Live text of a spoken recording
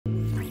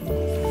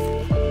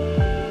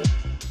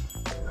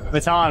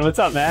Matan, what's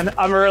up, man?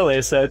 I'm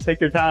early, so take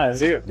your time.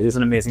 See you. It is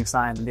an amazing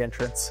sign in the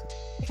entrance.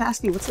 I can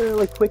ask you, what's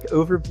a quick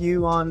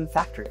overview on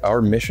Factory?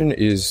 Our mission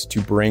is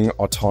to bring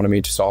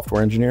autonomy to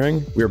software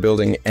engineering. We are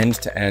building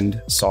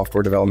end-to-end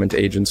software development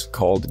agents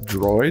called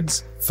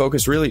Droids,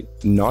 focused really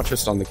not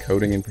just on the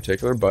coding in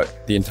particular,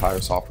 but the entire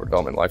software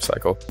development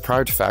lifecycle.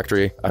 Prior to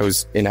Factory, I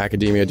was in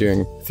academia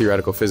doing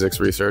theoretical physics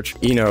research.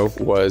 Eno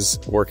was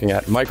working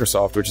at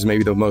Microsoft, which is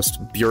maybe the most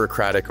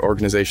bureaucratic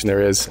organization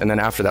there is. And then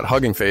after that,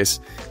 Hugging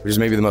Face, which is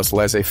maybe the most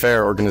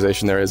laissez-faire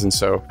organization there is. And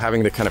so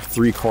having the kind of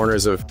three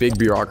corners of big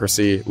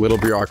bureaucracy, little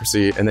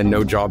bureaucracy, and then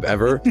no job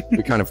ever,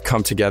 we kind of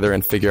come together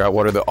and figure out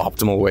what are the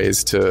optimal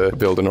ways to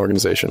build an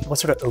organization. What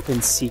sort of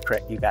open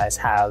secret you guys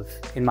have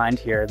in mind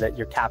here that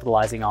you're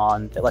capitalizing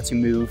on that lets you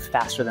move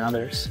faster than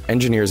others?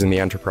 Engineers in the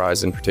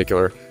enterprise in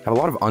particular have a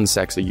lot of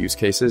unsexy use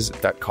cases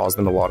that cause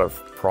them a lot of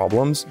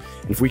problems.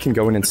 And if we can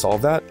go in and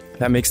solve that,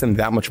 that makes them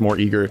that much more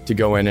eager to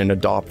go in and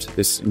adopt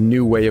this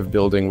new way of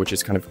building, which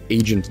is kind of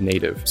agent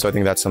native. So I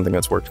think that's something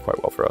that's worked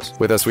quite well for us.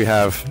 With us, we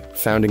have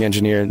founding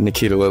engineer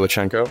Nikita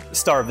Lilichenko.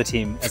 Star of the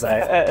team,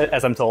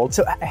 as I'm told.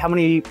 So how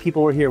many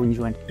people were here when you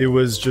joined? It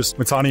was just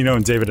Matan,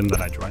 and David, and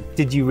then I joined.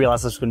 Did you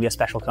realize this was going to be a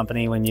special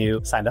company when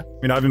you signed up?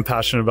 I mean, I've been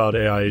passionate about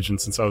AI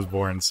agents since I was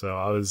born, so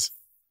I was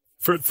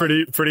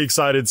pretty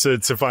excited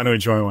to finally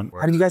join one.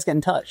 How did you guys get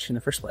in touch in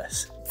the first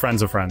place?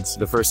 Friends of friends.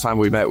 The first time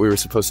we met, we were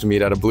supposed to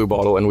meet at a Blue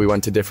Bottle, and we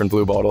went to different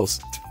Blue Bottles.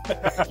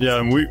 Yeah,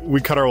 and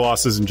we cut our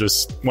losses and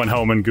just went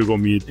home and Google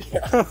Meet.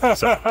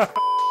 So.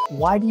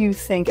 Why do you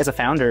think, as a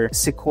founder,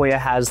 Sequoia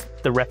has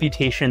the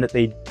reputation that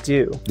they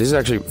do? This is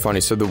actually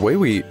funny. So the way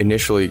we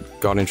initially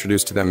got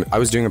introduced to them, I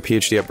was doing a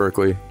PhD at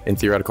Berkeley in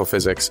theoretical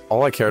physics.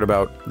 All I cared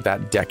about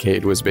that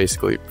decade was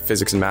basically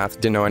physics and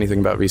math. Didn't know anything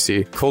about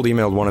VC. Cold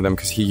emailed one of them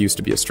because he used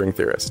to be a string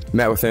theorist.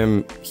 Met with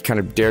him. He kind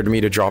of dared me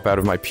to drop out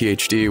of my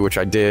PhD, which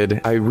I did.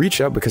 I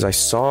reached out because I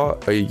saw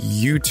a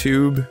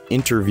YouTube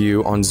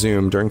interview on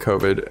Zoom during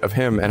COVID of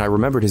him, and I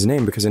remembered his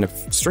name because in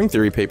a string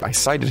theory paper, I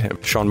cited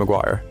him, Sean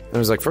McGuire. And I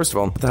was like, first of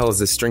all, what the hell is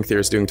this string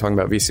theorist doing talking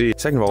about VC?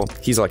 Second of all,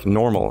 he's like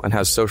normal and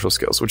has social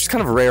skills, which is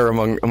kind of rare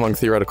among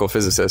theoretical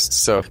physicists.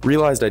 So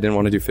realized I didn't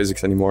want to do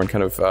physics anymore and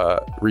kind of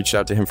reached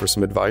out to him for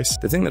some advice.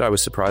 The thing that I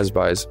was surprised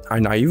by is I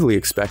naively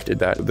expected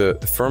that the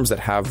firms that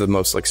have the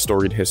most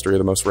storied history or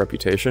the most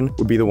reputation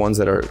would be the ones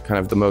that are kind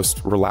of the most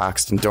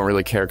relaxed and don't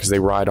really care because they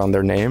ride on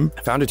their name.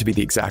 I found it to be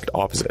the exact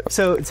opposite.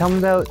 So tell me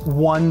about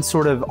one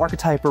sort of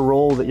archetype or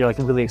role that you're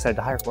really excited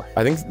to hire for.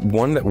 I think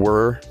one that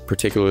we're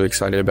particularly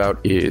excited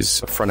about is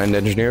front-end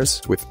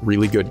engineers with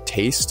really good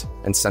taste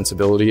and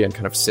sensibility and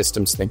kind of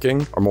systems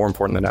thinking are more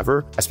important than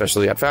ever,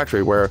 especially at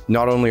Factory, where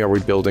not only are we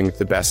building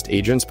the best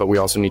agents, but we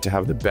also need to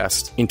have the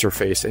best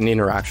interface and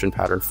interaction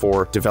pattern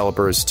for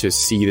developers to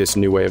see this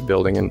new way of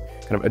building and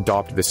kind of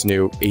adopt this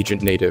new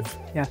agent native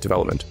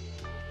development.